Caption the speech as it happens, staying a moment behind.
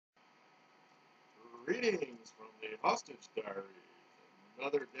Greetings from the hostage diaries.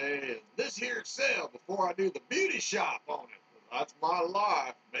 Another day in this here cell before I do the beauty shop on it. That's my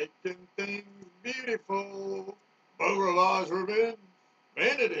life, making things beautiful. Beau Rivage revenge,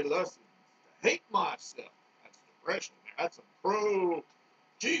 vanity lessons, to hate myself. That's depression. That's a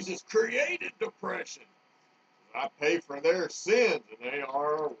pro-Jesus created depression. I pay for their sins and they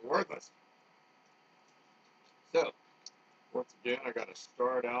are worthless. So, once again, I got to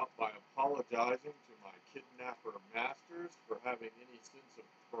start out by apologizing to my kidnapper masters for having any sense of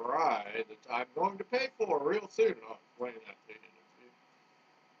pride that I'm going to pay for real soon. I'll explain that to you.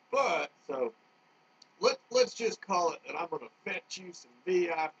 But, so, let's just call it that I'm going to fetch you some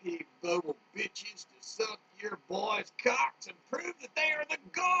VIP global bitches to suck your boys' cocks and prove that they are the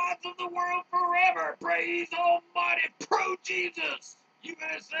gods of the world forever. Praise Almighty Pro-Jesus,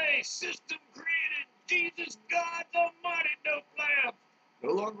 USA, system created, Jesus, God Almighty, no flab.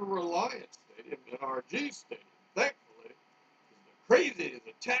 No longer Reliant Stadium, NRG Stadium, thankfully. The crazies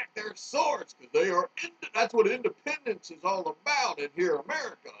attack their swords because they are, that's what independence is all about in here,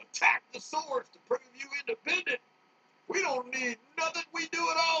 America. Attack the swords to prove you independent. We don't need nothing. We do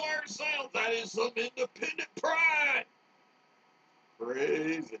it all ourselves. That is some independent pride.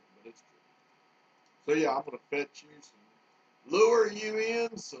 Crazy, but it's true. So yeah, I'm going to fetch you some, lure you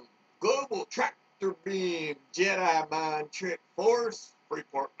in some global tractor beam Jedi mind trick force.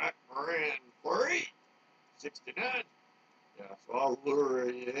 Freeport McMoran 69. Yeah, so I'll lure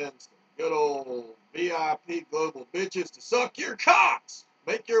you in some good old VIP global bitches to suck your cocks.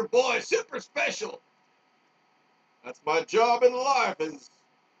 Make your boy super special. That's my job in life, is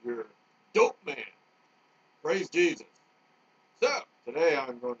your dope man. Praise Jesus. So, today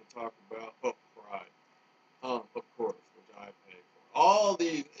I'm going to talk about pride. Of course, which I pay for. All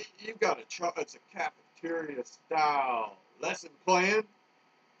these, you've got it's a cafeteria style lesson plan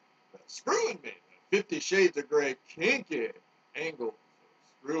that's screwing me. 50 Shades of Grey kinky angles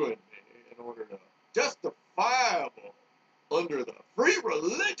are screwing me in order to justifiable under the free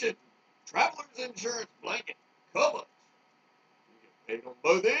religion traveler's insurance blanket coverage. You get paid on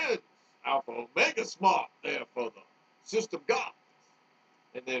both ends. Alpha Omega smart there for the system gods.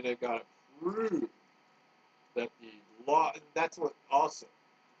 And then they got to prove that the law, and that's what also,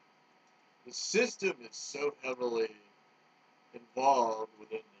 the system is so heavily involved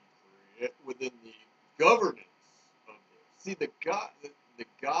within the governance of this. See, the God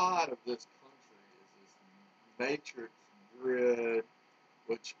of this country is this matrix grid,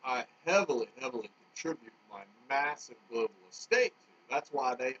 which I heavily contribute my massive global estate to. That's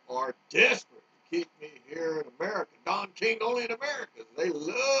why they are desperate to keep me here in America. Don King only in America. They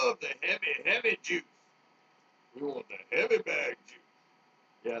love the heavy juice. We want the heavy bag juice.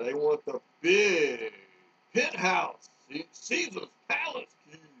 Yeah, they want the big penthouse, Caesar's palace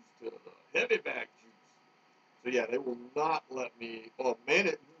keys to the heavy bag juice. So yeah, they will not let me,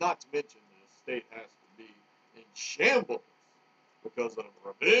 not to mention the estate has to be in shambles because of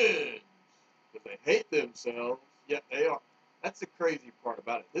revenge, because they hate themselves, yet they are. That's the crazy part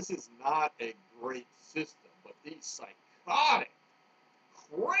about it. This is not a great system, but these psychotic,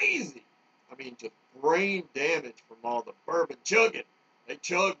 crazy, just brain damage from all the bourbon chugging. They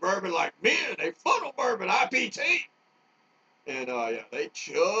chug bourbon like men. They funnel bourbon, IPT. And they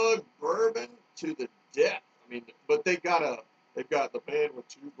chug bourbon to the death. But they've got the man with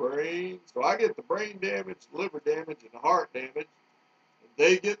two brains. So I get the brain damage, liver damage, and the heart damage. And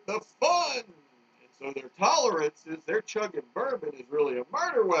they get the fun. And so their tolerance is, their chugging bourbon is really a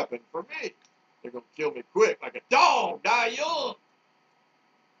murder weapon for me. They're going to kill me quick, like a dog, die young.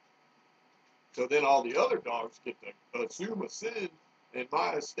 So then all the other dogs get to assume a sin in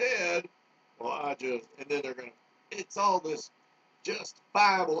my stead. Well, and then they're going to, it's all this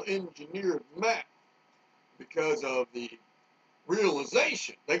justifiable engineered math because of the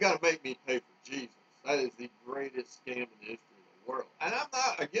realization. They got to make me pay for Jesus. That is the greatest scam in the history of the world. And I'm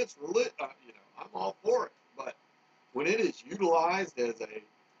not against religion, I'm all for it. But when it is utilized as a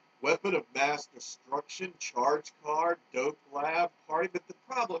weapon of mass destruction, charge card, dope lab, party, but the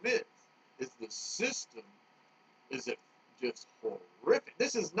problem is the system is just horrific.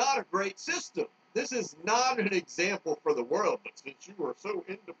 This is not a great system. This is not an example for the world. But since you are so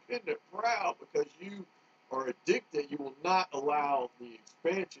independent, proud, because you are addicted, you will not allow the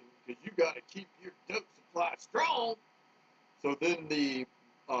expansion because you got to keep your dope supply strong. So then the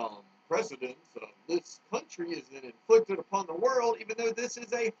precedence of this country is then inflicted upon the world, even though this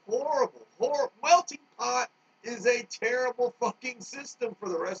is a horrible melting pot is a terrible fucking system for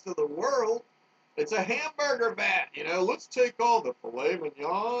the rest of the world. It's a hamburger vat, Let's take all the filet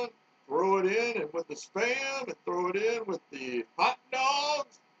mignon, throw it in, and with the Spam, and throw it in with the hot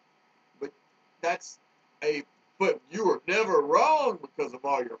dogs. But that's a, but you are never wrong because of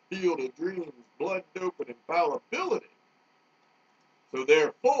all your field of dreams, blood, dope, and infallibility. So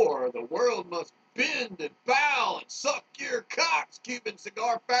therefore, the world must bend and bow and suck your cocks, Cuban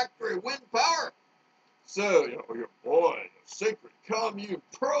Cigar Factory wind power. So, your boy, your sacred commune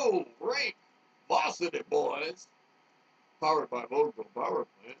pro rank velocity boys, powered by Vogel Power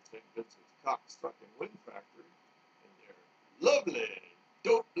Plant, St. Vincent's cock-sucking wind factory, and their lovely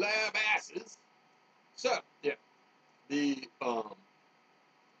dope lab asses. So, yeah,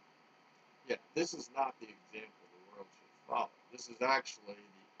 this is not the example the world should follow. This is actually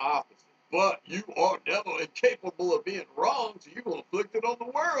the opposite. But you are never incapable of being wrong, so you will inflict it on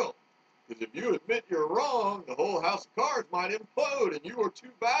the world. Because if you admit you're wrong, the whole house of cards might implode, and you are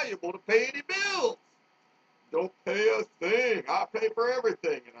too valuable to pay any bills. Don't pay a thing. I pay for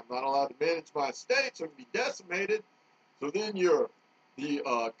everything, and I'm not allowed to manage my estate, so it can be decimated. So then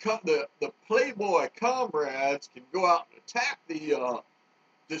the playboy comrades can go out and attack the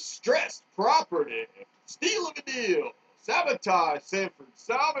distressed property, steal a deal, sabotage Sanford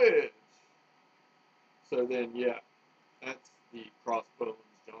salvage. So then, yeah, that's the crossbones,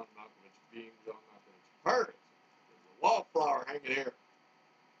 John Malkovich being John Malkovich Pirates. There's a wallflower hanging here,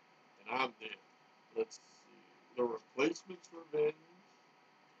 and I'm dead. Let's see. The replacements revenge.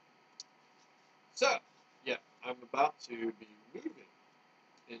 So, yeah, I'm about to be moving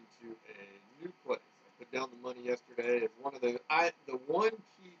into a new place. I put down the money yesterday. It's one of the one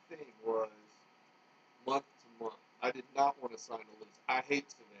key thing was month to month. I did not want to sign a lease. I hate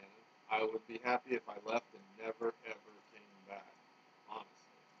Savannah. I would be happy if I left and never ever came back.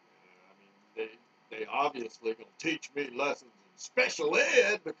 Honestly, I mean, they obviously gonna teach me lessons in special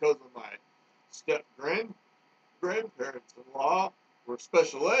ed because of my step grandparents-in-law were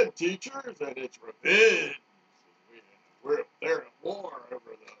special ed teachers, and it's revenge. They're at war over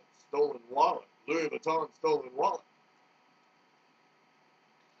the stolen wallet, Louis Vuitton stolen wallet.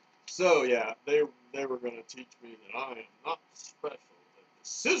 So yeah, they were going to teach me that I am not special, that the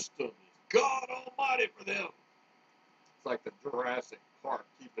system is God Almighty for them. It's like the Jurassic Park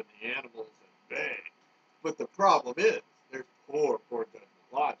keeping the animals at bay. But the problem is, there's poor judgment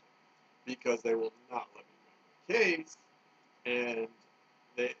logic, because they will not let me make my case, and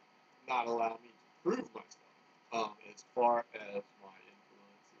they not allow me to prove myself as far as my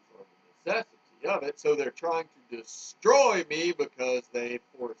influences or the necessity of it. So they're trying to destroy me because they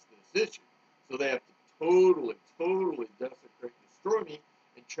force this issue. So they have to totally desecrate, destroy me,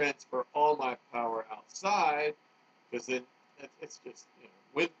 and transfer all my power outside, because then it's just,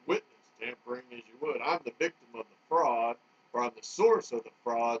 witness tampering as you would. I'm the victim of the fraud, or I'm the source of the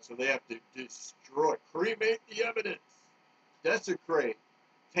fraud, so they have to destroy, cremate the evidence, desecrate,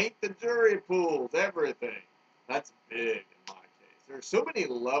 taint the jury pools, everything. That's big in my case. There's so many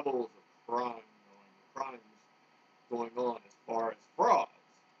levels of crimes going on as far as frauds,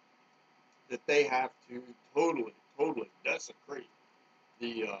 that they have to totally desecrate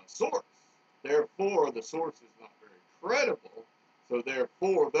the source. Therefore, the source is not very credible. So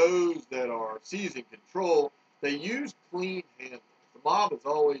therefore, those that are seizing control, they use clean handlers. The mob has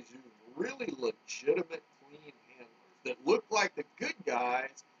always used really legitimate clean handlers that look like the good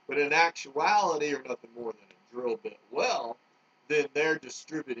guys, but in actuality are nothing more than a drill bit well. Then they're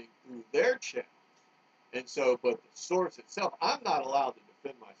distributing through their channels. And so, but the source itself, I'm not allowed to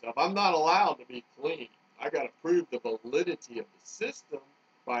defend myself. I'm not allowed to be clean. I got to prove the validity of the system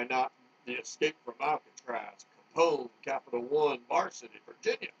by not the escape from Alcatraz, Capone, Capital One, Varsity,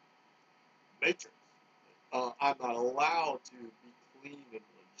 Virginia, Matrix. I'm not allowed to be clean and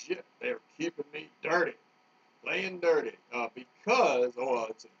legit. They're keeping me dirty, playing dirty, because,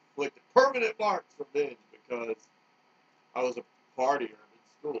 it's inflicted permanent marks of revenge because I was a partier in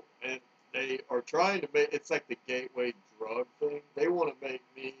school. And they are trying to make, it's like the gateway drug thing. They want to make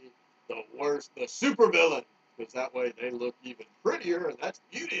me the worst, the supervillain, because that way they look even prettier, and that's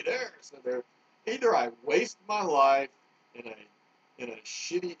beauty there. So they're, either I waste my life in a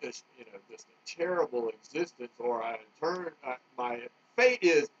shitty, just a terrible existence, or I turn, my fate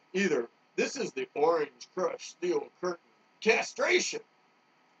is either, this is the orange crush steel curtain castration,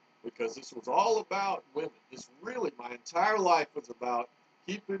 because this was all about women. This really, my entire life was about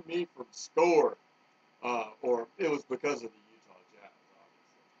keeping me from scoring, or it was because of the Utah Jazz,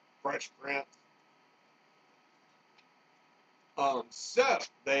 obviously. Fresh Prince. So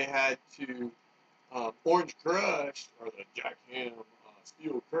they had to, Orange Crush, or the Jack Ham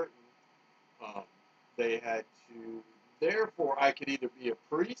steel curtain, they had to, therefore I could either be a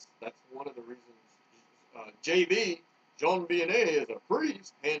priest, that's one of the reasons, JB, Jean Vianney, is a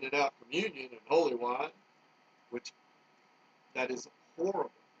priest, handing out communion and holy wine, which, that is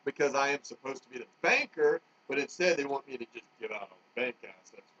horrible. because I am supposed to be the banker, but instead they want me to just give out all the bank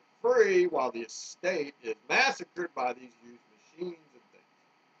assets for free while the estate is massacred by these used machines and things.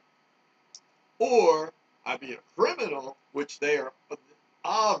 Or I be a criminal, which they are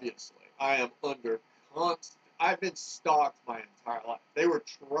obviously. I am under constant. I've been stalked my entire life. They were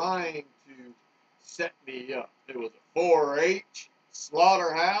trying to set me up. It was a 4-H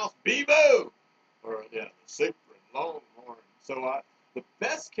slaughterhouse, Bebo, or yeah, the sacred longhorn. So the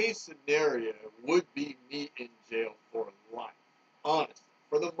best case scenario would be me in jail for life. Honestly,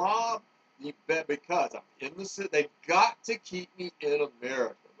 for the mob, you bet, because I'm in the city. They've got to keep me in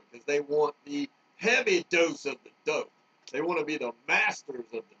America because they want the heavy dose of the dope. They want to be the masters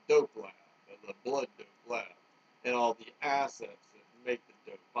of the dope lab, of the blood dope lab, and all the assets that make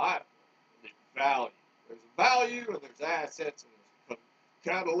the dope viable, and the value. There's value and there's assets and there's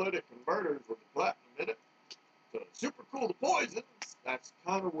catalytic converters with the platinum in it. So super cool to poison. That's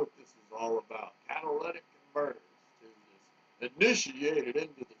kind of what this is all about. Catalytic converters to this initiated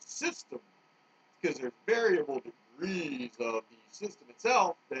into the system, because there's variable degrees of the system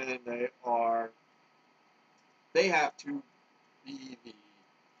itself, and they have to be the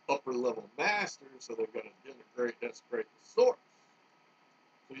upper level masters, so they're going to integrate, desecrate the source.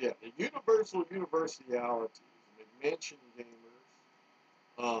 So yeah, the universal universality, the mansion gamers,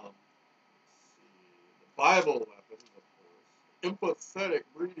 let's see, the Bible weapons, of course, empathetic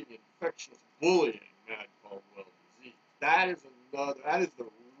breeding, infectious bullying, mad Caldwell disease. That is the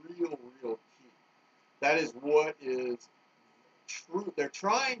real key. That is what is true. They're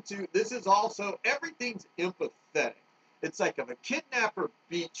trying to, this is also, everything's empathetic. It's like if a kidnapper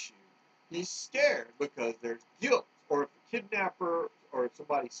beats you, he's scared because there's guilt. Or if a kidnapper or if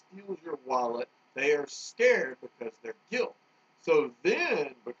somebody steals your wallet, they are scared because there's guilt. So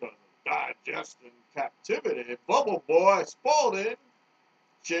then, because of digestion captivity, Bubble Boy, Spalding,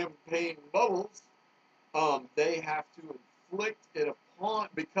 champagne bubbles, they have to inflict it upon,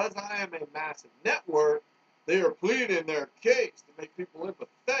 because I am a massive network, they are pleading their case to make people empathetic.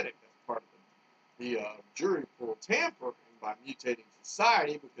 That's part of the jury pool tampering by mutating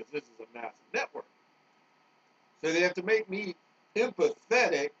society, because this is a massive network. So they have to make me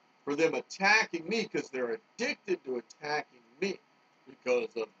empathetic for them attacking me, because they're addicted to attacking me because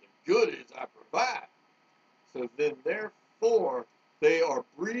of the goodies I provide. So then, therefore, they are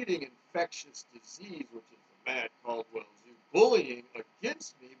breeding infectious disease, which is the mad Caldwell Zoo bullying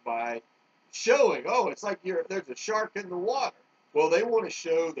against me by showing, oh, it's like there's a shark in the water. Well, they want to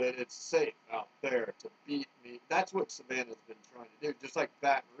show that it's safe out there to beat me. That's what Savannah's been trying to do, just like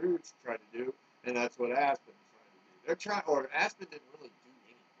Baton Rouge tried to do, and that's what Aspen's trying to do. They're trying, or Aspen didn't really do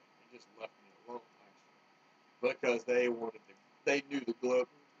anything. They just left me alone, actually, because they they knew the globe.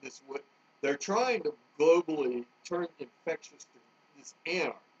 They're trying to globally turn infectious to this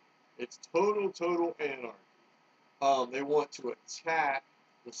anarchy. It's total anarchy. They want to attack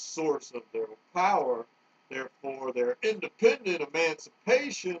the source of their power. Therefore, their independent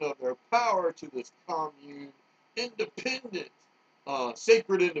emancipation of their power to this commune, independent,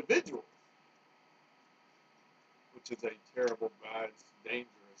 sacred individuals, which is a terrible, bad, dangerous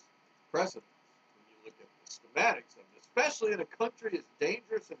precedent when you look at the schematics of it, especially in a country as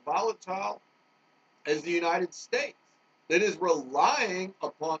dangerous and volatile as the United States, that is relying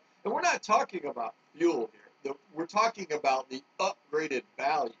upon, and we're not talking about fuel here, we're talking about the upgraded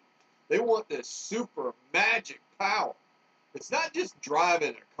value. They want this super magic power. It's not just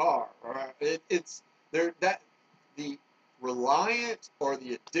driving a car, all right? The reliant or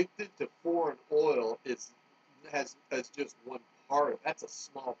the addicted to foreign oil has just one part of it. That's a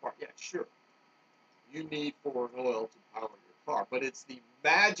small part. Yeah, sure. You need foreign oil to power your car, but it's the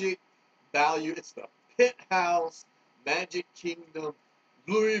magic value. It's the penthouse, Magic Kingdom,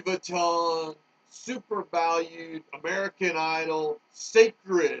 Louis Vuitton, super valued, American Idol,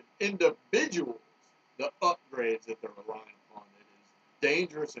 sacred individuals, the upgrades that they're relying upon. It is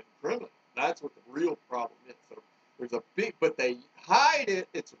dangerous and criminal. That's what the real problem is. So there's a big, but they hide it.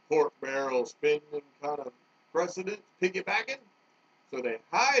 It's a pork barrel spending kind of precedent, piggybacking. So they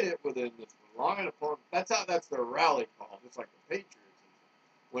hide it within this relying upon. That's their rally call. It's like the Patriots.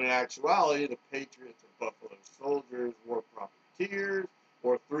 When in actuality, the Patriots are Buffalo Soldiers, war profiteers,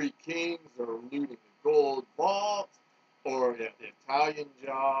 or Three Kings that are looting the gold vault, or the Italian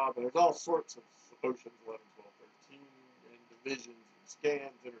job. And there's all sorts of Oceans 11, 12, 13, and divisions and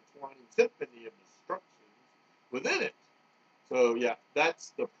scams intertwining symphony of destructions within it. So yeah,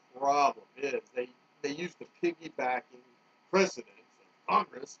 that's the problem. Is they use the piggybacking precedents of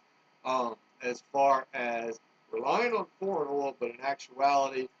Congress as far as relying on foreign oil, but in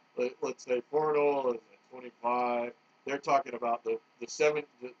actuality, let's say foreign oil is at 25, they're talking about the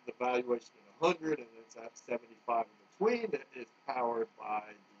valuation at 100, and it's at 75 in between that is powered by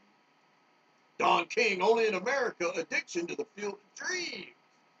the Don King, only in America, addiction to the field of dreams.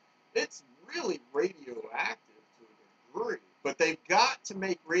 It's really radioactive to a degree, but they've got to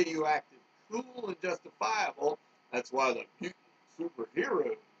make radioactive cool and justifiable. That's why the mutant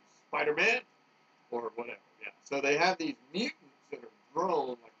superheroes, Spider-Man, or whatever, yeah. So they have these mutants that are grown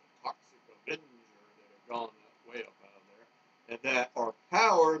like the Toxic Avenger that have gone that way up out of there, and that are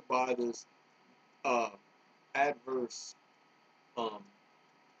powered by this adverse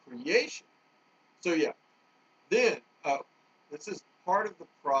creation. So yeah, then this is part of the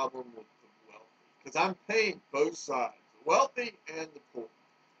problem with the wealthy, because I'm paying both sides, the wealthy and the poor.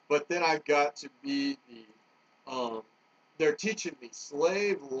 But then I've got to be the they're teaching me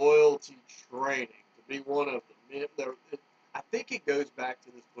slave loyalty training to be one of the men. I think it goes back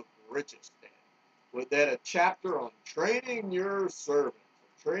to this book, Richest Man, with that a chapter on training your servants,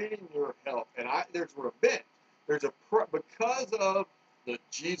 training your help. And there's revenge. There's because of the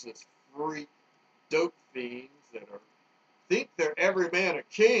Jesus freak dope fiends that think they're every man a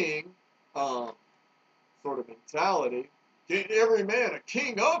king sort of mentality. Every man a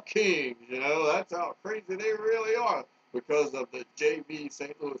king of kings, that's how crazy they really are because of the JV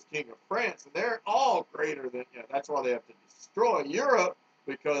St. Louis King of France, and they're all greater than, that's why they have to destroy Europe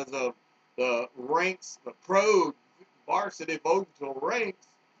because of the ranks, the pro varsity Vaudevilles ranks,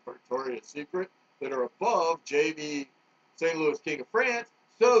 Victoria's Secret, that are above JV St. Louis King of France.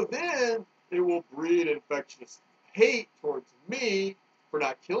 So then it will breed infectious hate towards me for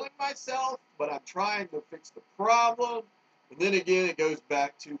not killing myself, but I'm trying to fix the problem. And then again, it goes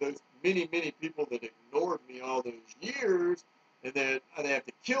back to those many, many people that ignored me all those years, and then they have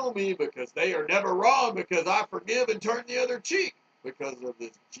to kill me because they are never wrong, because I forgive and turn the other cheek because of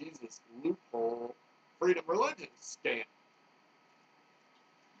this Jesus loophole freedom religion scam.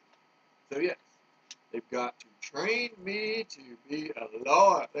 So yes, they've got to train me to be a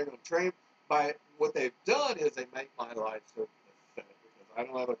law. They're going to train by what they've done is they make my life so pathetic because I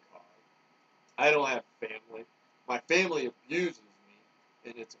don't have a car. I don't have family. My family abuses me,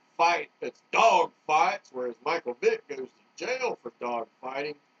 and it's a fight. It's dog fights, whereas Michael Vick goes to jail for dog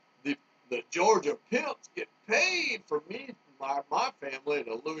fighting. The Georgia pimps get paid for me, my family,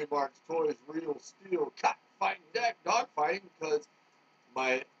 the Louis Marks Toys Real Steel cockfighting, dog fighting, because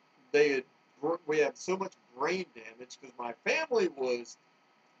we had so much brain damage because my family was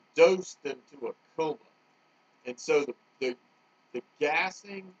dosed into a coma, and so the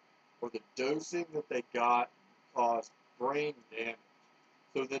gassing or the dosing that they got caused brain damage.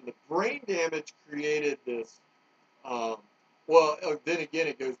 So then the brain damage created this. Then again,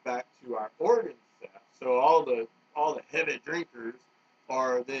 it goes back to our organ theft. So all the heavy drinkers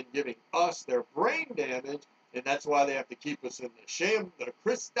are then giving us their brain damage, and that's why they have to keep us in the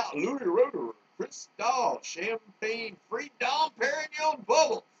Cristal, Louis Roeder, Cristal, Champagne, free Dom Perignon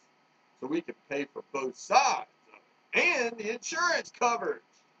bubbles, so we can pay for both sides of it, and the insurance coverage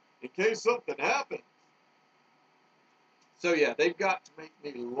in case something happens. So yeah, they've got to make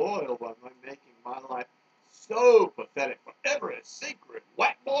me loyal by making my life so pathetic for every secret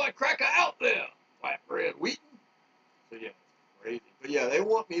white boy cracker out there, white bread Wheaton. So yeah, it's crazy. But yeah, they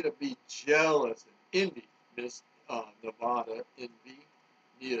want me to be jealous and envy Miss Nevada Envy,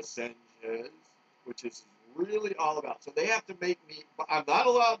 Nia Sanchez, which is really all about. So they have to make me, I'm not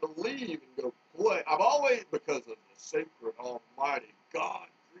allowed to leave and go play. I'm always, because of the sacred almighty God,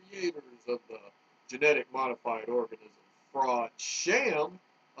 creators of the genetic modified organism fraud sham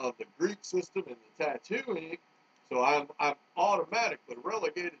of the Greek system and the tattooing. So I'm automatically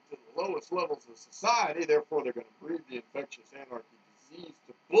relegated to the lowest levels of society. Therefore, they're going to breed the infectious anarchy disease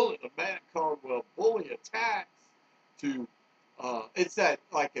to bully the Matt Caldwell bully attacks. To it's that,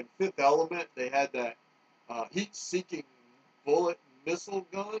 like in Fifth Element, they had that heat-seeking bullet missile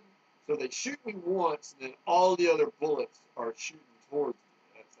gun. So they shoot me once, and then all the other bullets are shooting towards me.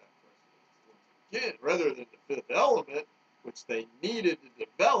 That's that precedence. Again, rather than the Fifth Element, which they needed to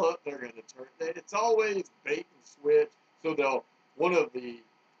develop, they're going to turn. It's always bait and switch. So one of the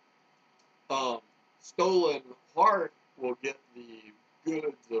stolen heart will get the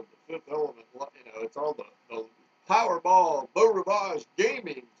goods of the Fifth Element. It's all the Powerball, Beau Rivage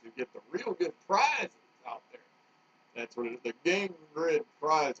gaming to get the real good prizes out there. That's what the game grid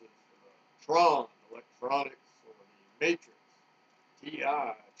prizes for the Tron, Electronics, or the Matrix,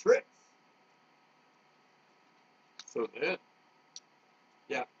 TI, Tricks. So then,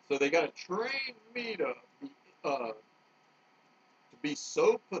 yeah, so they got to train me to be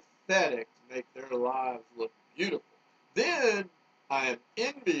so pathetic to make their lives look beautiful. Then I am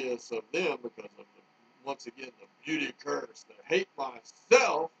envious of them because of once again, the beauty curse, the hate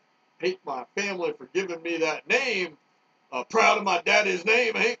myself, hate my family for giving me that name, proud of my daddy's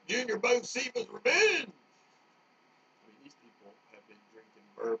name, Hank Jr. Beau Rivage. Revenge. I mean, these people have been drinking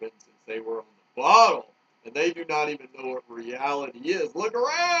bourbon since they were on the bottle, and they do not even know what reality is. Look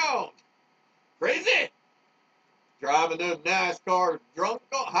around. Crazy. Driving those nice cars, drunk,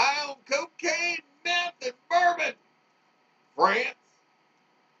 high on cocaine, meth, and bourbon. France.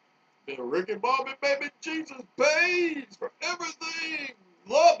 Been a Ricky Bobby, baby. Jesus pays for everything.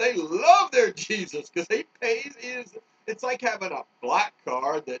 They love their Jesus because he pays. It's like having a black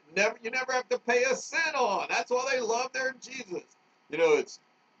card that you never have to pay a cent on. That's why they love their Jesus. You know, it's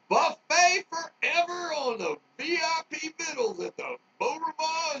buffet forever on the VIP vittles at the Beau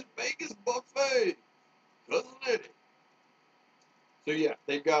Rivage Vegas buffet. Cousin Eddie. So yeah,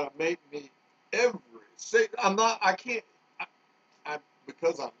 they've got to make me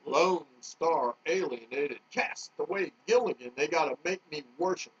because I'm Lone Star alienated, cast away Gilligan, they got to make me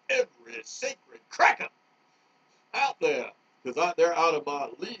worship every sacred cracker out there because they're out of my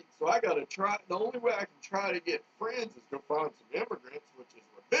league. So I got to try. The only way I can try to get friends is go find some immigrants, which is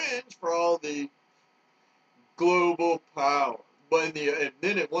revenge for all the global power. But and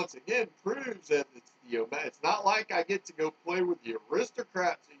then it once again proves that it's not like I get to go play with the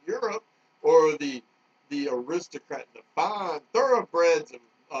aristocrats of Europe or the aristocrat, the fine thoroughbreds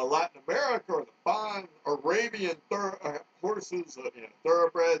of Latin America, or the fine Arabian horses,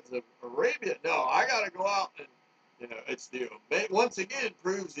 thoroughbreds of Arabia. No, I got to go out and, it's the Omega. Once again,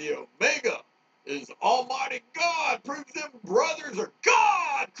 proves the Omega is Almighty God. Proves them brothers are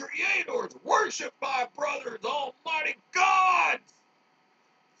God, creators, worshipped by brothers, Almighty God.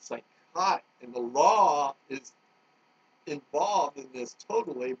 Psychotic. And the law is involved in this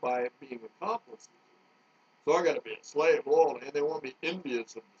totally by it being accomplices. So I got to be a slave loyalty, and they want me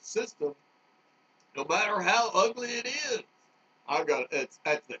envious of the system, no matter how ugly it is.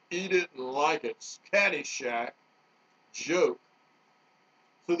 That's the eat it and like it Caddyshack joke.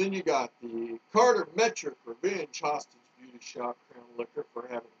 So then you got the Carter Metric Revenge Hostage Beauty Shop Crown Liquor for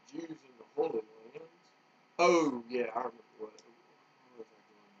having Jews in the Holy Lands. Oh yeah, I remember what was I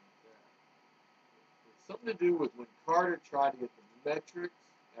going with that? It's something to do with when Carter tried to get the metrics.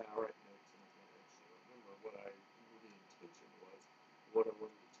 And I write notes and I can't actually remember what the intention was, what I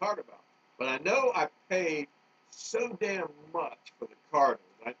wanted to talk about. But I know I paid so damn much for the Carters.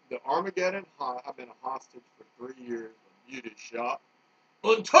 The Armageddon, I've been a hostage for 3 years in a beauty shop.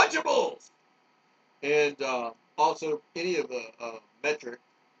 Untouchables! And also any of the metric,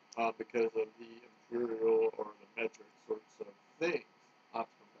 because of the imperial or the metric sorts of things. I'll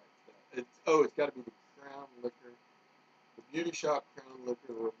come back to that. It's got to be the Crown Liquor, the beauty shop Crown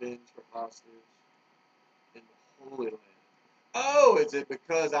Liquor, Revenge for Hostage, in the Holy Land. Oh, is it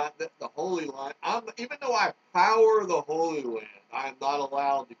because the Holy Land? Even though I power the Holy Land, I'm not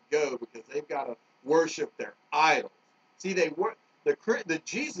allowed to go because they've got to worship their idols. See, the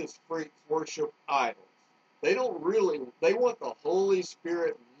Jesus freaks worship idols. They don't really. They want the Holy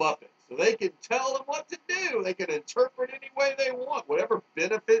Spirit Muppet, so they can tell them what to do. They can interpret any way they want, whatever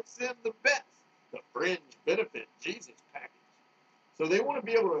benefits them the best. The fringe benefit Jesus package. So they want to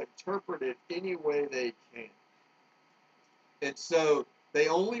be able to interpret it any way they can. And so they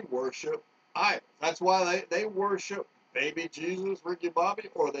only worship idols. That's why they worship baby Jesus, Ricky Bobby,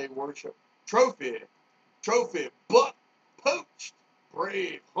 or they worship trophy, but poached,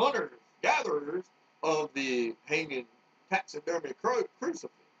 brave hunters, gatherers of the hanging taxidermy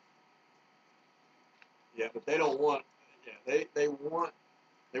crucifix. Yeah, but they don't want. Yeah, they want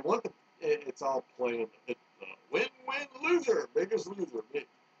the. It's all playing. It's the win-win loser, biggest loser. Me.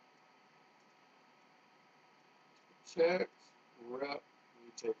 Checks, rep,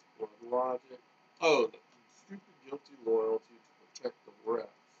 mutates blood logic. Oh, the stupid guilty loyalty to protect the reps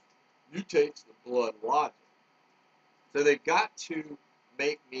mutates the blood logic. So they got to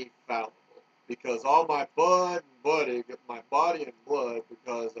make me fallible because all my body and blood,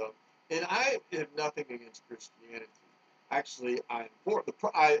 because of, and I have nothing against Christianity. Actually,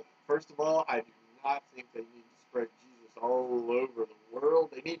 first of all, I do not think they need to spread Jesus all over the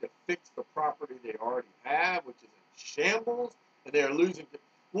world. They need to fix the property they already have, which is in shambles, and they are losing.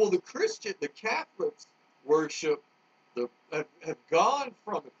 Well, the Catholics worship have gone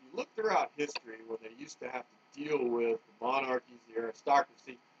from, if you look throughout history, when they used to have to deal with the monarchies, the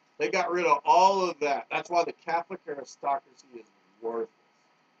aristocracy, they got rid of all of that. That's why the Catholic aristocracy is worthless,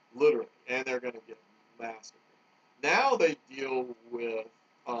 literally, and they're going to get massacred. Now they deal with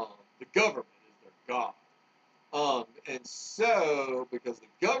the government is their god. And so, because the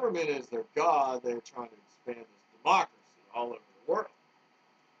government is their god, they're trying to expand this democracy all over the world.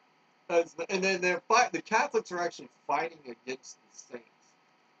 because, and then the Catholics are actually fighting against the saints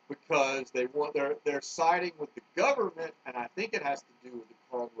because they're siding with the government, and I think it has to do with the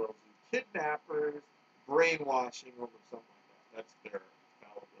Caldwell kidnappers, brainwashing them, or something like that. That's their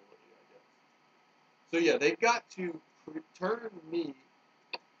fallibility, I guess. So yeah, they've got to torture me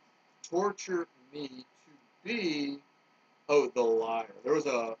to be, the Lyre. There was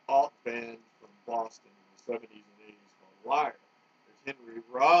a alt band from Boston in the 70s and 80s called Lyre. There's Henry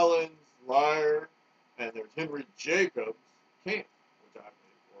Rollins, Lyre, and there's Henry Jacobs, Camp, which I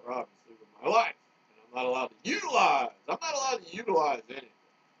paid for, obviously, with my life. And I'm not allowed to utilize. I'm not allowed to utilize anything.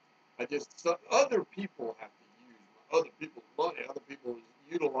 Other people have to use other people's money. Other people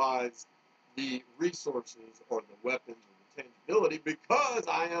utilize the resources or the weapons or the tangibility because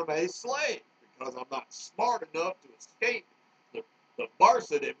I am a slave. Because I'm not smart enough to escape the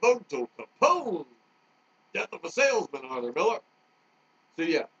Barca de Moto Capone. Death of a salesman, Arthur Miller. So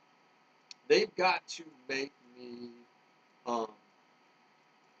yeah, they've got to make me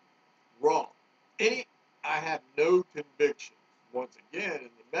wrong. I have no conviction. Once again, and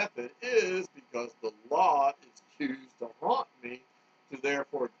the method is because the law is used to haunt me, to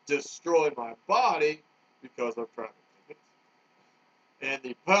therefore destroy my body because of traffic tickets. And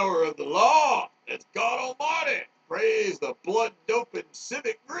the power of the law, it's God Almighty. Praise the blood-doping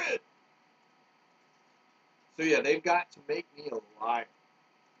civic grid. So yeah, they've got to make me a liar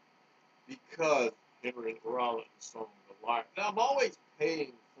because Henry Rollins' song, The Lyre. Now, I'm always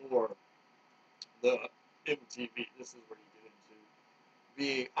paying for the MTV. This is where you get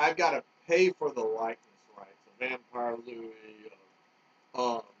into I've got to pay for the likeness rights of Vampire Louis,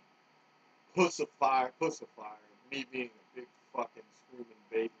 Pussifier, me being a big fucking screaming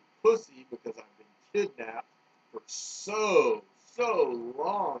baby pussy because I've been kidnapped for so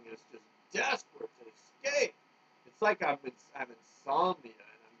long. It's just desperate to escape. It's like I have insomnia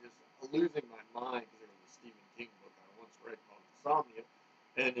and I'm just losing my mind because there was a Stephen King book I once read called Insomnia,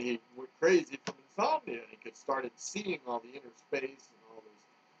 and he went crazy from insomnia and he started seeing all the inner space and all those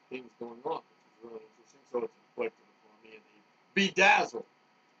things going on, which is really interesting. So it's inflicted upon me in the Bedazzled.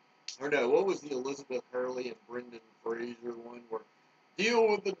 Or no, what was the Elizabeth Hurley and Brendan Fraser one where Deal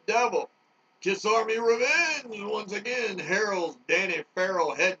with the Devil, Kiss Army Revenge, once again, Harold's Danny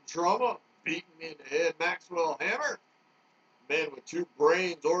Farrell head trauma, beating me in the head, Maxwell Hammer, man with two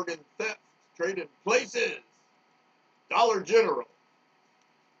brains, organ theft, trading places, Dollar General,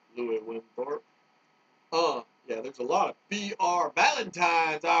 Louis Winthorpe. Yeah, there's a lot of B.R.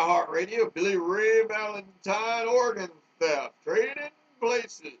 Valentine's, iHeartRadio, Billy Ray Valentine, organ theft, trading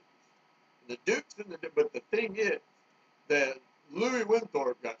places. The Dukes but the thing is that Louis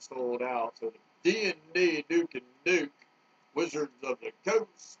Winthorpe got sold out, so the D&D Duke and Duke, Wizards of the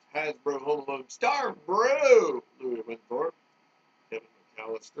Coast, Hasbro Home Alone star bro, Louis Winthorpe, Kevin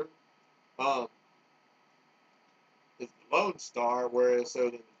McAllister, is the Lone Star, whereas so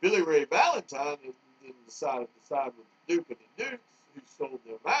then Billy Ray Valentine decided to side with the Duke and the Dukes, who sold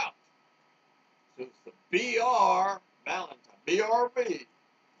them out. So it's the B.R. Valentine, BRV,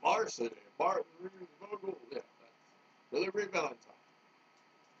 Varsity, Martin Vogel, yeah, that's Billy Ray Valentine.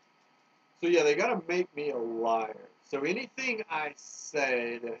 So yeah, they gotta make me a liar. So anything I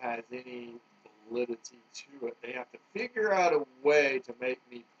say that has any validity to it, they have to figure out a way to make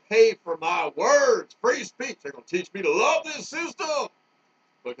me pay for my words. Free speech. They're gonna teach me to love this system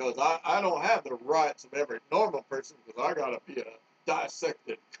because I don't have the rights of every normal person because I gotta be a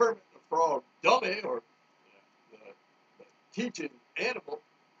dissected Kermit the Frog dummy or the teaching animal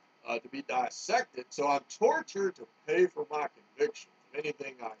to be dissected. So I'm tortured to pay for my convictions of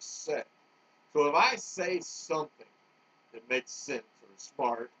anything I say. So if I say something that makes sense or is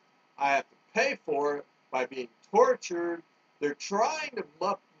smart, I have to pay for it by being tortured. They're trying to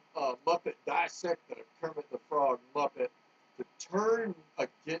dissect the Kermit the Frog Muppet to turn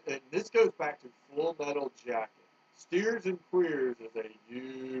again, and this goes back to Full Metal Jacket. Steers and Queers is a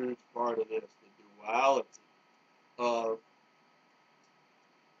huge part of this, the duality of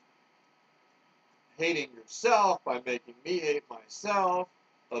hating yourself by making me hate myself,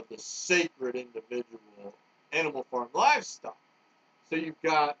 of the sacred individual animal farm lifestyle. So you've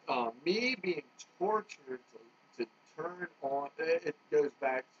got me being tortured to turn on. It goes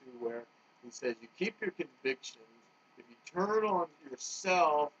back to where he says you keep your convictions. If you turn on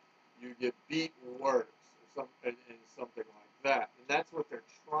yourself, you get beaten worse, or something like that. And that's what they're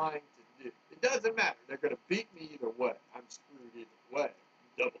trying to do. It doesn't matter. They're going to beat me either way. I'm screwed either way.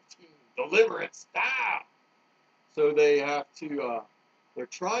 Double team, deliverance style. So they have to. They're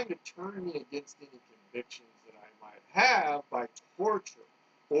trying to turn me against any convictions that I might have by torture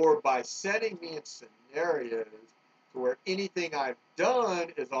or by setting me in scenarios to where anything I've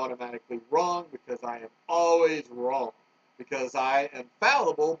done is automatically wrong because I am always wrong. Because I am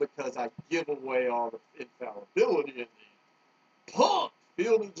fallible because I give away all the infallibility in the punk,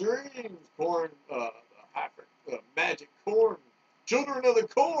 field of dreams, corn, magic corn, children of the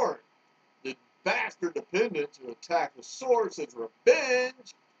corn. The bastard dependent to attack the source is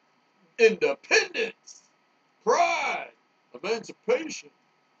revenge, independence, pride, emancipation,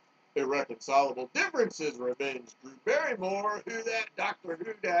 irreconcilable differences, revenge, Drew Barrymore, who that, Dr.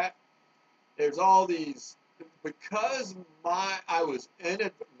 Who dat. There's all these, because I was in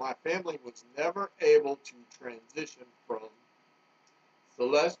it, my family was never able to transition from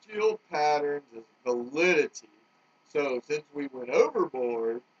celestial patterns as validity. So since we went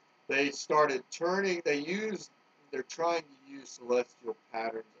overboard, they started turning, they're trying to use celestial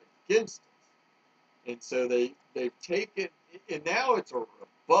patterns against us. And so they've taken, and now it's a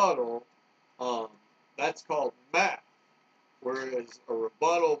rebuttal, that's called math, whereas a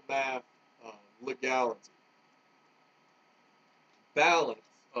rebuttal math legality. Balance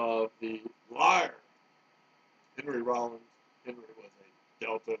of the Lyre. Henry was a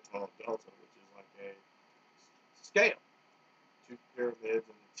delta tall delta, which is like a scale. Two pyramids and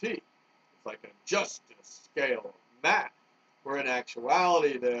a T. It's like a justice scale of math. Where in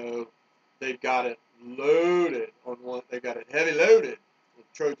actuality, though, they've got it loaded on one, they've got it heavy loaded with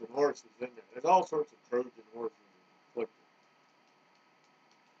Trojan horses in there. There's all sorts of Trojan horses inflicted.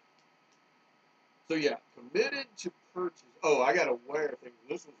 So yeah, committed to purchase. Oh, I gotta wear things.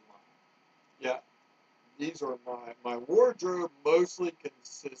 This is mine. Yeah, these are my wardrobe mostly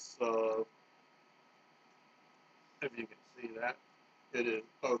consists of, if you can see that, it is,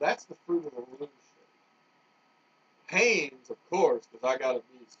 oh, that's the Fruit of the Loom shirt. Hanes, of course, because I gotta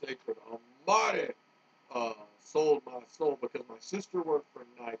be sacred almighty, sold my soul because my sister worked for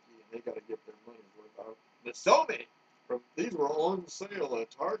Nike and they gotta get their money's worth out. But so many these were on sale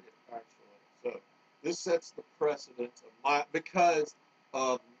at Target, actually. So this sets the precedence of because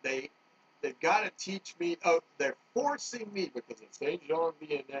they've got to teach me. Oh, they're forcing me because of St. John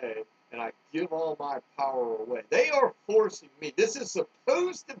DNA, and I give all my power away. They are forcing me. This is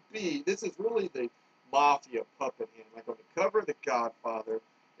supposed to be. This is really the mafia puppet hand. Like on the cover of The Godfather,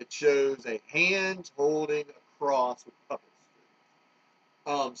 it shows a hand holding a cross with puppet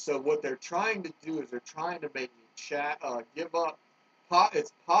strings. So what they're trying to do is they're trying to make me give up.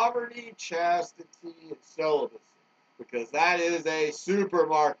 It's poverty, chastity, and celibacy. Because that is a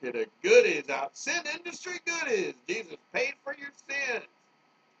supermarket of goodies out. Sin industry goodies. Jesus paid for your sins.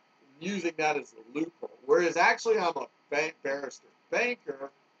 Using that as a loophole. Whereas actually I'm a barrister banker.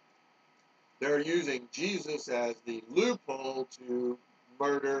 They're using Jesus as the loophole to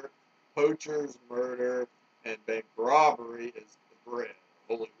murder, poachers, murder, and bank robbery as the bread,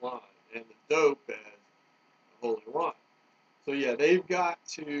 holy wine, and the dope as holy wine. So yeah, they've got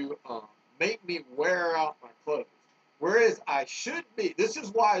to make me wear out my clothes. Whereas I should be. This is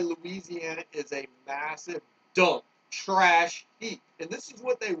why Louisiana is a massive dump, trash heap. And this is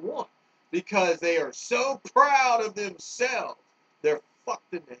what they want. Because they are so proud of themselves. They're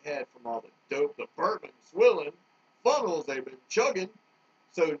fucked in the head from all the dope, the bourbon swilling, funnels they've been chugging.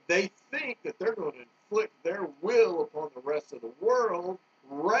 So they think that they're going to inflict their will upon the rest of the world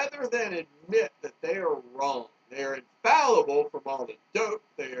rather than admit that they are wrong. They are infallible from all the dope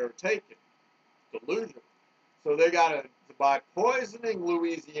they are taking. Delusional. So they got to, by poisoning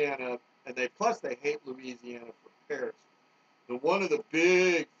Louisiana, and they hate Louisiana for Paris. But one of the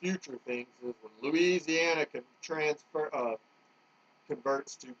big future things is when Louisiana can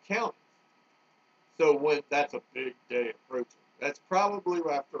converts to counties. So when that's a big day approaching. That's probably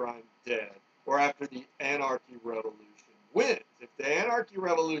after I'm dead or after the Anarchy Revolution wins. If the Anarchy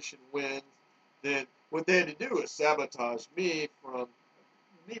Revolution wins, then what they had to do is sabotage me from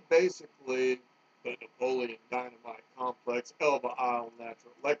me basically the Napoleon Dynamite Complex, Elba Isle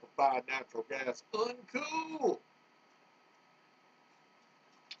liquefied natural gas, uncool.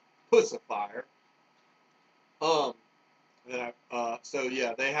 Pussifier. So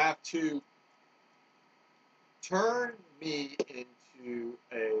yeah, they have to turn me into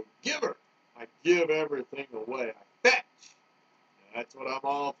a giver. I give everything away. I fetch. And that's what I'm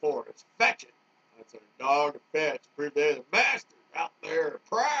all for. It's fetching. That's a dog to fetch. Prove they're the masters out there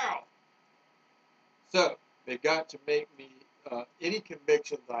proud. So they got to make me, any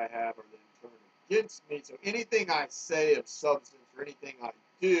convictions I have are then turned against me. So anything I say of substance or anything I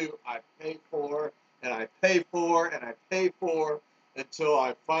do, I pay for, and I pay for, and I pay for, until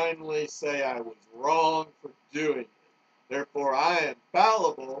I finally say I was wrong for doing it. Therefore, I am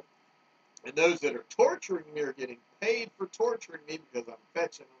fallible, and those that are torturing me are getting paid for torturing me because I'm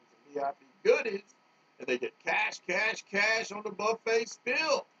fetching them some VIP goodies, and they get cash, cash, cash on the buffet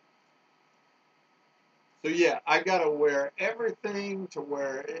spill. So yeah, I gotta wear everything to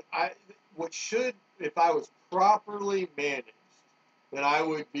where what should, if I was properly managed, then I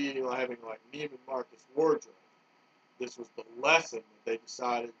would be having like Neiman Marcus wardrobe. This was the lesson that they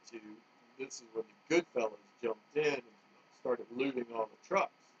decided to. This is when the Goodfellas jumped in and started looting all the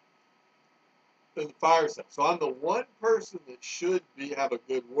trucks in the fire sale. So I'm the one person that should have a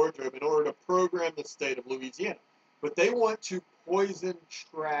good wardrobe in order to program the state of Louisiana. But they want to poison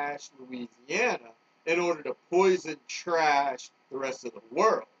trash Louisiana in order to poison trash the rest of the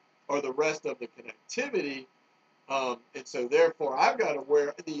world or the rest of the connectivity. And so therefore I've got to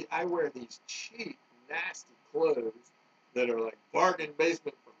wear these cheap, nasty clothes that are like bargain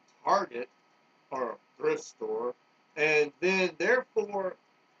basement from Target or a thrift store. And then therefore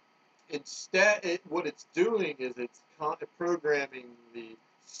instead, what it's doing is it's programming the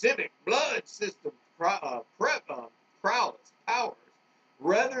civic blood system prowess powers,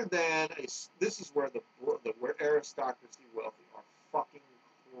 rather than this is where where aristocracy wealthy are fucking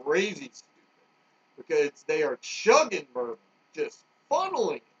crazy stupid, because they are chugging bourbon, just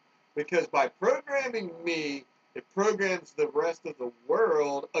funneling it, because by programming me, it programs the rest of the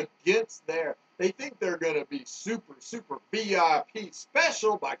world against they think they're going to be super, super VIP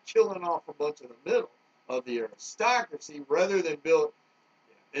special by killing off a bunch of the middle of the aristocracy rather than build.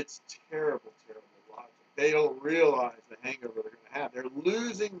 Yeah, it's terrible, terrible logic. They don't realize the hangover they're going to have. They're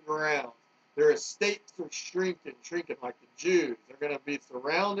losing ground. Their estates are shrinking like the Jews. They're going to be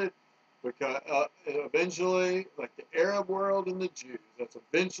surrounded because eventually, like the Arab world and the Jews, that's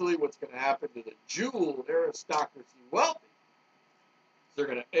eventually what's going to happen to the jeweled aristocracy wealthy. They're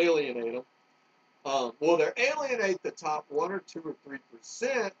going to alienate them. Well, they alienate the top 1 or 2 or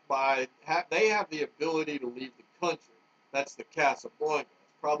 3% by they have the ability to leave the country. That's the Casablanca.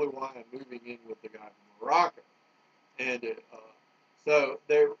 That's probably why I'm moving in with the guy from Morocco. And so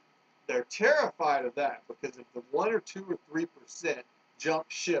they're terrified of that, because if the 1 or 2 or 3% jump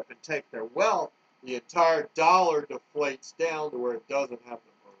ship and take their wealth, the entire dollar deflates down to where it doesn't have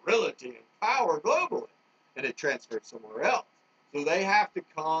the virility and power globally, and it transfers somewhere else. So they have to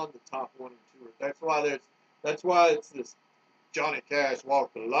con the top 1 or 2. That's why it's this Johnny Cash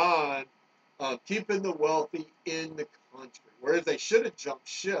walk the line, keeping the wealthy in the country. Whereas they should have jumped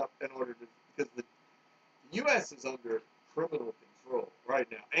ship in order to, because the U.S. is under criminal control right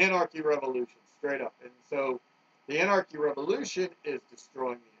now. Anarchy revolution, straight up. And so the anarchy revolution is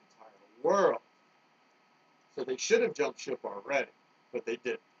destroying the entire world. So they should have jumped ship already, but they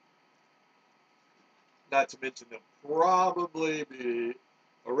didn't. Not to mention they'll probably be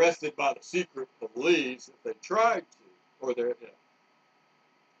arrested by the secret police if they tried to, or they're dead.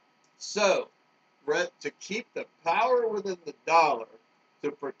 So, to keep the power within the dollar,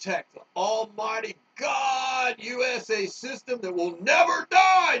 to protect the almighty God USA system that will never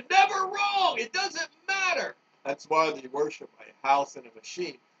die, never wrong, it doesn't matter. That's why they worship a house and a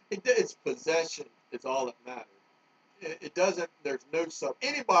machine. It's possession is all that matters. It doesn't, there's no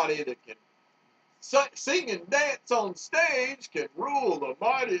anybody that can sing and dance on stage can rule the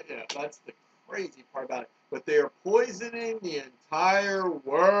mighty. Yeah, that's the crazy part about it. But they are poisoning the entire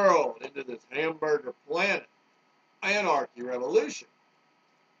world into this hamburger planet. Anarchy revolution.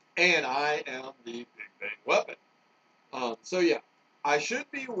 And I am the big bang weapon. So yeah, I should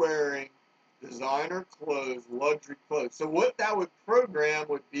be wearing designer clothes, luxury clothes. So what that would program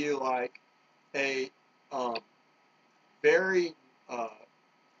would be like a very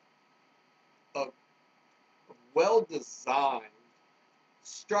well-designed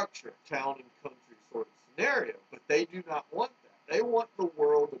structure, town and country sort of scenario, but they do not want that. They want the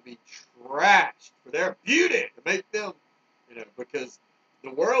world to be trashed for their beauty, to make them, because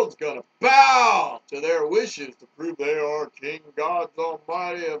the world's going to bow to their wishes to prove they are King Gods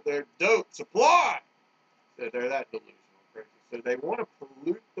Almighty of their dope supply. So they're that delusional crazy. So they want to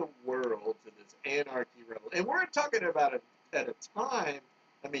pollute the world to this anarchy revolution. And we're talking about it at a time,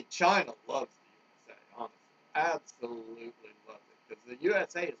 China loves the USA, honestly. Absolutely love it, because the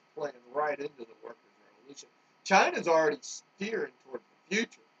USA is playing right into the workers' revolution. China's already steering toward the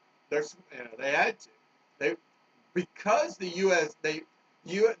future. They had to. Because the U.S. The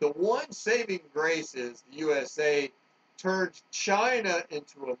one saving grace is the USA turned China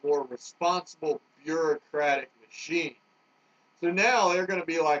into a more responsible bureaucratic machine. So now they're going to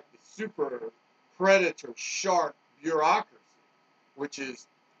be like the super predator shark bureaucracy, which is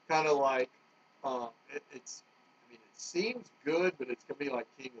kind of like. It seems good, but it's going to be like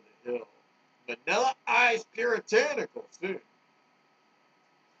King of the Hill. Vanilla Ice puritanical soon.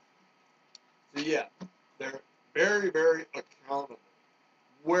 So yeah, they're very, very accountable.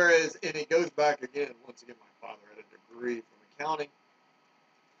 Whereas, and it goes back again, once again, my father had a degree from accounting,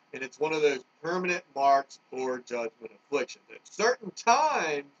 and it's one of those permanent marks for judgment afflictions. At certain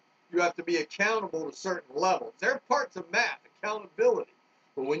times, you have to be accountable to certain levels. There are parts of math, accountability.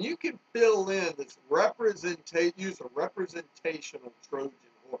 But when you can fill in this use a representational Trojan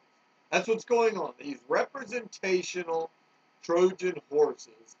horse, that's what's going on. These representational Trojan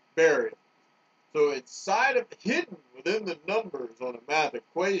horses variables. So inside of, hidden within the numbers on a math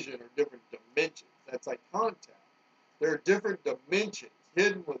equation are different dimensions. That's like contact. There are different dimensions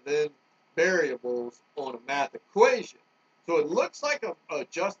hidden within variables on a math equation. So it looks like a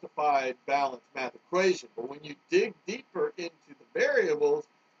justified balanced math equation, but when you dig deeper into the variables,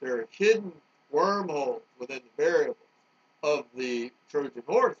 there are hidden wormholes within the variables of the Trojan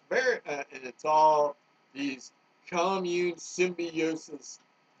horse, and it's all these commune symbiosis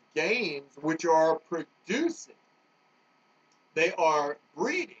games which are producing. They are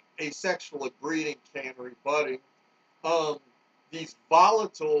breeding, asexually breeding, cannery, budding, these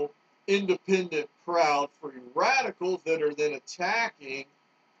volatile, independent, proud, free radicals that are then attacking.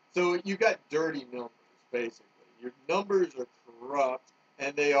 So you got dirty numbers, basically. Your numbers are corrupt,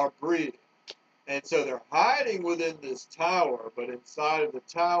 and they are breeding. And so they're hiding within this tower, but inside of the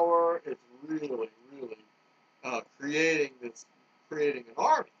tower, it's really, really creating an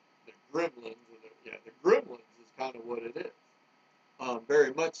army. The gremlins, the gremlins is kind of what it is.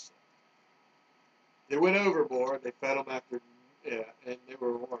 Very much so. They went overboard. They fed them after, and they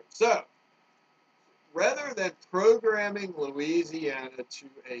were warned. So, rather than programming Louisiana to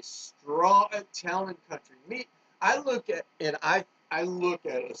a strong Italian country, I look at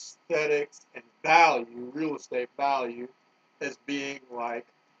aesthetics and value, real estate value, as being like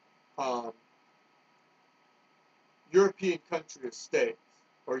European country estates,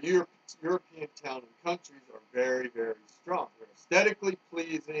 or European town and countries are very, very strong. They're aesthetically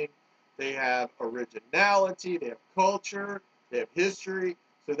pleasing. They have originality. They have culture. They have history.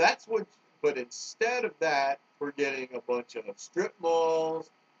 So that's what. But instead of that, we're getting a bunch of strip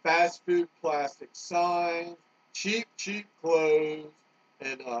malls, fast food, plastic signs, cheap clothes,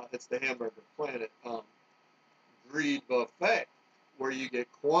 and it's the Hamburger Planet greed buffet, where you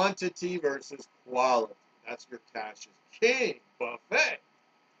get quantity versus quality. That's your cash is king buffet.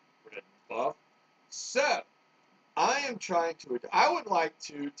 Red buff. So, I would like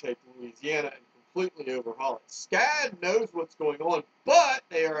to take Louisiana and completely overhaul it. SCAD knows what's going on, but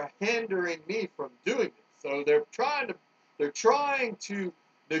they are hindering me from doing this. So they're trying to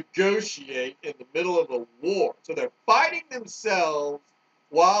negotiate in the middle of a war. So they're fighting themselves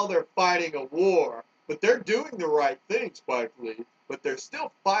while they're fighting a war, but they're doing the right thing, Spike Lee, but they're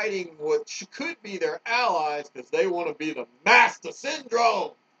still fighting what could be their allies because they want to be the master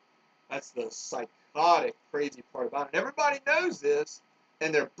syndrome. That's the psychotic, crazy part about it. And everybody knows this,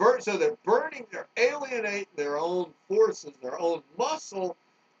 and they're alienating their own forces, their own muscle,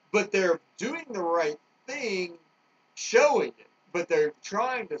 but they're doing the right thing, showing it. But they're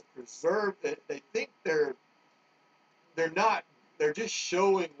trying to preserve it. They think they're not. They're just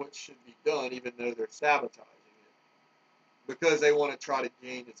showing what should be done, even though they're sabotaging it, because they want to try to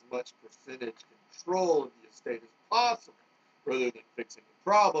gain as much percentage control of the estate as possible, rather than fixing the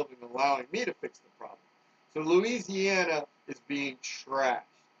problem and allowing me to fix the problem. So Louisiana is being trashed.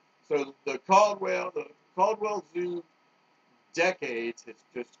 So the Caldwell Zoo decades has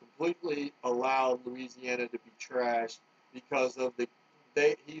just completely allowed Louisiana to be trashed because of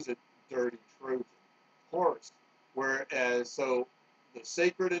he's a dirty Trojan horse. Whereas, so the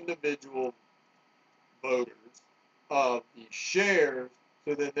sacred individual voters of the shares,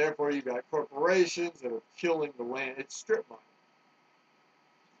 so then therefore you've got corporations that are killing the land. It's strip mining.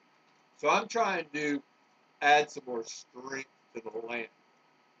 So I'm trying to add some more strength to the land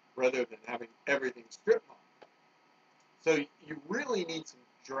rather than having everything strip mined. So you really need some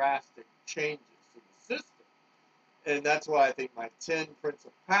drastic changes to the system. And that's why I think my 10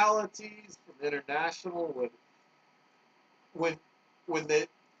 principalities from international would, when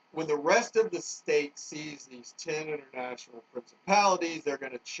the rest of the state sees these 10 international principalities, they're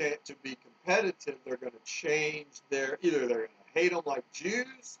going to be competitive. They're going to change either they're going to hate them like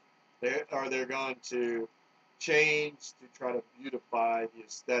Jews, or they're going to change to try to beautify the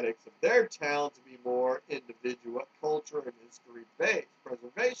aesthetics of their town to be more individual, culture and history-based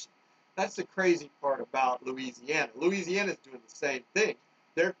preservation. That's the crazy part about Louisiana. Louisiana's doing the same thing.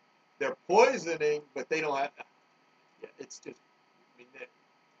 They're poisoning, but they don't have. Yeah, it's just. I mean,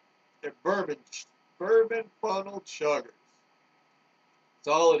 they're bourbon funnel chuggers. That's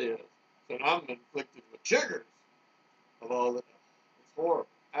all it is. So I'm inflicted with sugars of all that. It's horrible.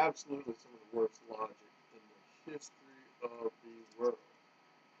 Absolutely some of the worst logic in the history of the world.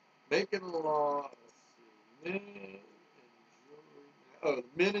 making a law. Let's see, the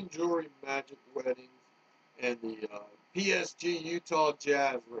men and jewelry magic weddings, and the PSG Utah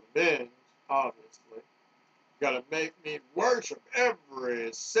Jazz revenge. Obviously, got to make me worship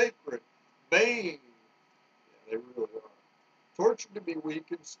every sacred being. Yeah, they really are. Tortured to be weak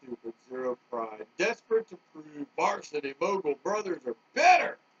and stupid, zero pride, desperate to prove varsity mogul brothers are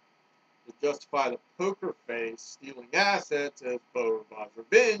better. To justify the poker face stealing assets as Beau Rivage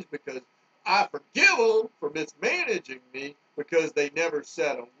revenge because I forgive them for mismanaging me because they never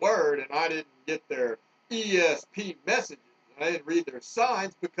said a word and I didn't get their ESP messages. I didn't read their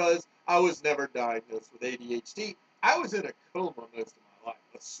signs because I was never diagnosed with ADHD. I was in a coma most of my life,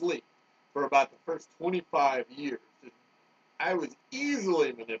 asleep, for about the first 25 years. I was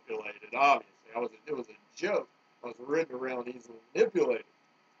easily manipulated, obviously. It was a joke. I was ridden around easily manipulated.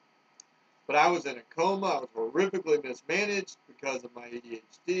 But I was in a coma. I was horrifically mismanaged because of my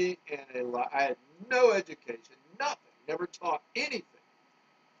ADHD, and I had no education, nothing, never taught anything.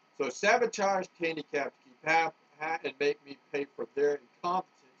 So sabotage, handicapped, keep half, and make me pay for their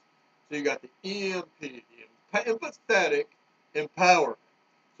incompetence. So you got the EMP, empathetic empowerment.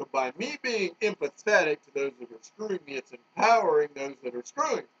 So by me being empathetic to those that are screwing me, it's empowering those that are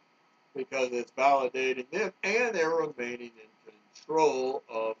screwing me because it's validating them and they're remaining in control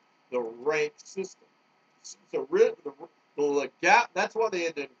of the rank system. So that's why they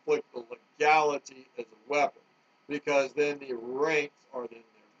had to inflict the legality as a weapon, because then the ranks are then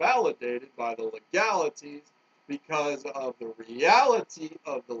validated by the legalities because of the reality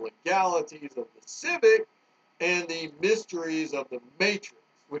of the legalities of the CIVIC and the mysteries of the matrix,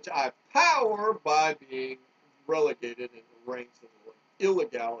 which I power by being relegated in the ranks of the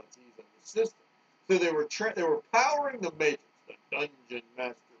illegalities of the system. So they were powering the matrix, the dungeon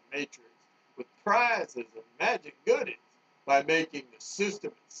master matrix, with prizes and magic goodies by making the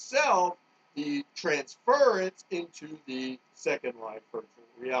system itself the transference into the second life virtual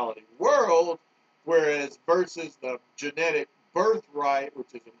reality world, whereas versus the genetic birthright,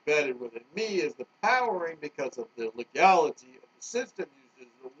 which is embedded within me, is the powering because of the legality of the system used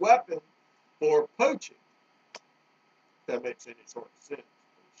as a weapon for poaching. If that makes any sort of sense,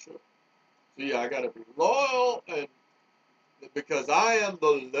 it should. So yeah, I got to be loyal, and because I am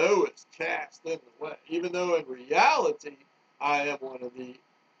the lowest caste in the way, even though in reality I am one of the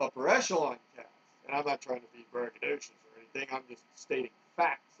upper echelon castes, and I'm not trying to be braggadocious or anything. I'm just stating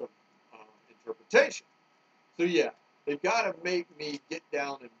facts of interpretation. So yeah, they've got to make me get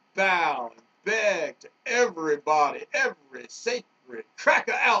down and bow and beg to everybody, every sacred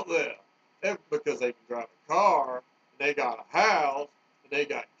cracker out there, because they can drive a car, and they got a house, and they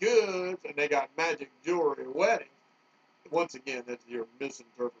got goods, and they got magic jewelry weddings. Once again, that's your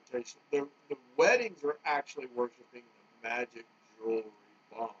misinterpretation. The weddings are actually worshiping the magic jewelry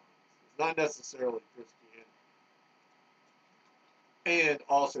bonds. It's not necessarily Christianity. And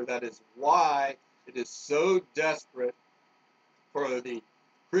also, that is why it is so desperate for the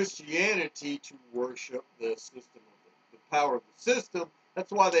Christianity to worship the system of the power of the system.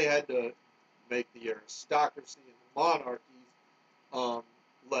 That's why they had to make the aristocracy and the monarchies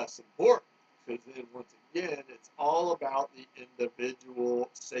less important. Because then, once again, it's all about the individual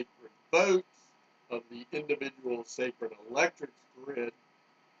sacred votes of the individual sacred electric grid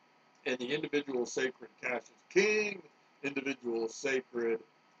and the individual sacred Cassius King, individual sacred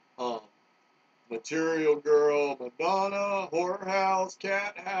material girl, Madonna, whorehouse,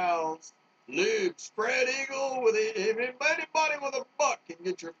 cat house, Luke, spread eagle. If anybody with a buck can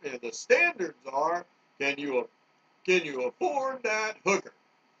get your. And the standards are, can you afford that hooker?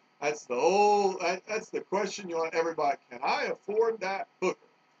 That's that's the question you want everybody. Can I afford that hooker?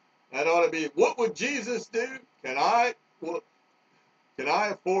 That ought to be, what would Jesus do? Can I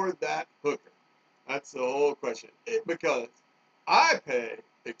afford that hooker? That's the whole question. Because I pay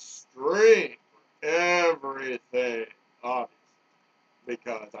extreme for everything, obviously,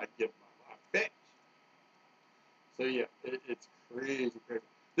 because I give my bitch. So yeah, it's crazy.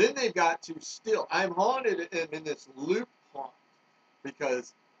 Then they've got to still, I'm haunted and in this loop haunt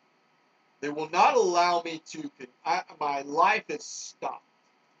because they will not allow me to. My life is stopped.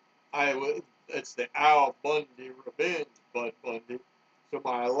 It's the Al Bundy revenge, Bud Bundy. So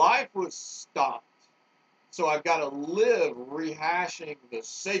my life was stopped. So I've got to live rehashing the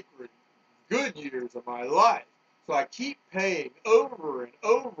sacred good years of my life. So I keep paying over and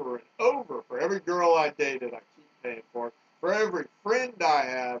over and over for every girl I dated. I keep paying for. For every friend I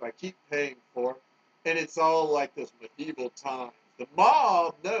have, I keep paying for. And it's all like this medieval time. The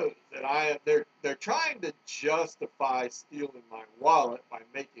mob knows that they're trying to justify stealing my wallet by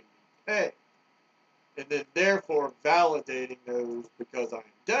making me pay. and then therefore validating those because I am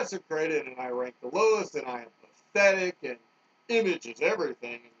desecrated and I rank the lowest and I am pathetic and image is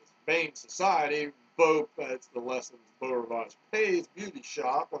everything in this vain society. It's the lessons Beau Rivage pays, beauty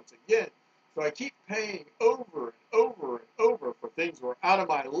shop, once again. So I keep paying over and over and over for things that are out of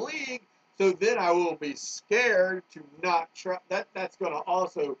my league, so then I will be scared to not try. That's going to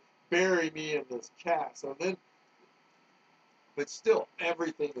also bury me in this cast. So then, but still,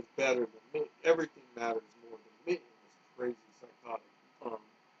 everything is better than me. Everything matters more than me in this crazy psychotic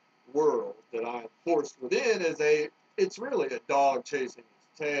world that I am forced within. It's really a dog chasing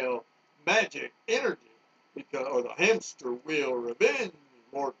its tail, magic energy, or the hamster wheel revenge,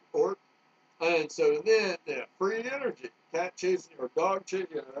 more or. And so then, free energy, cat chasing or dog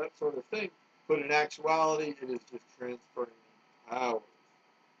chasing, that sort of thing. But in actuality, it is just transferring powers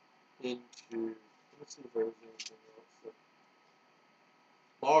into. Let's see if there's anything else.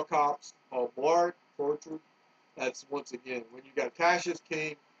 Mall cops, all barred, tortured. That's once again when you got cash is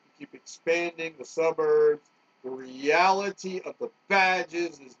king. You keep expanding the suburbs. The reality of the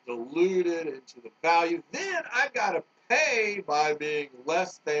badges is diluted into the value. Then I've got to pay by being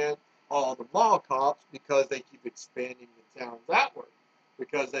less than all the mall cops because they keep expanding the towns outward.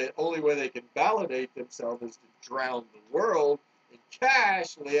 Because the only way they can validate themselves is to drown the world in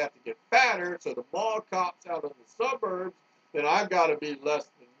cash, and they have to get fatter. So the mall cops out in the suburbs, then I've got to be less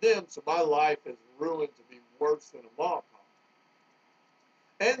than them. So my life is ruined to be worse than a mall cop.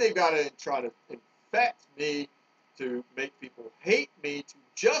 And they've got to try to infect me to make people hate me to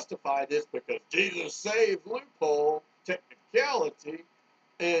justify this because Jesus saved loophole, technicality.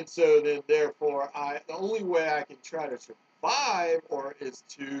 And so then, therefore, the only way I can try to survive,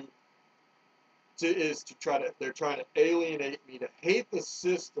 they're trying to alienate me to hate the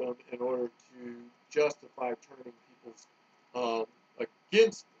system in order to justify turning people's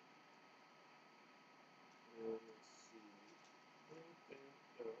against me. Let's see. Anything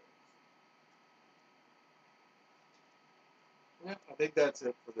else? Yeah, I think that's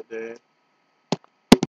it for the day.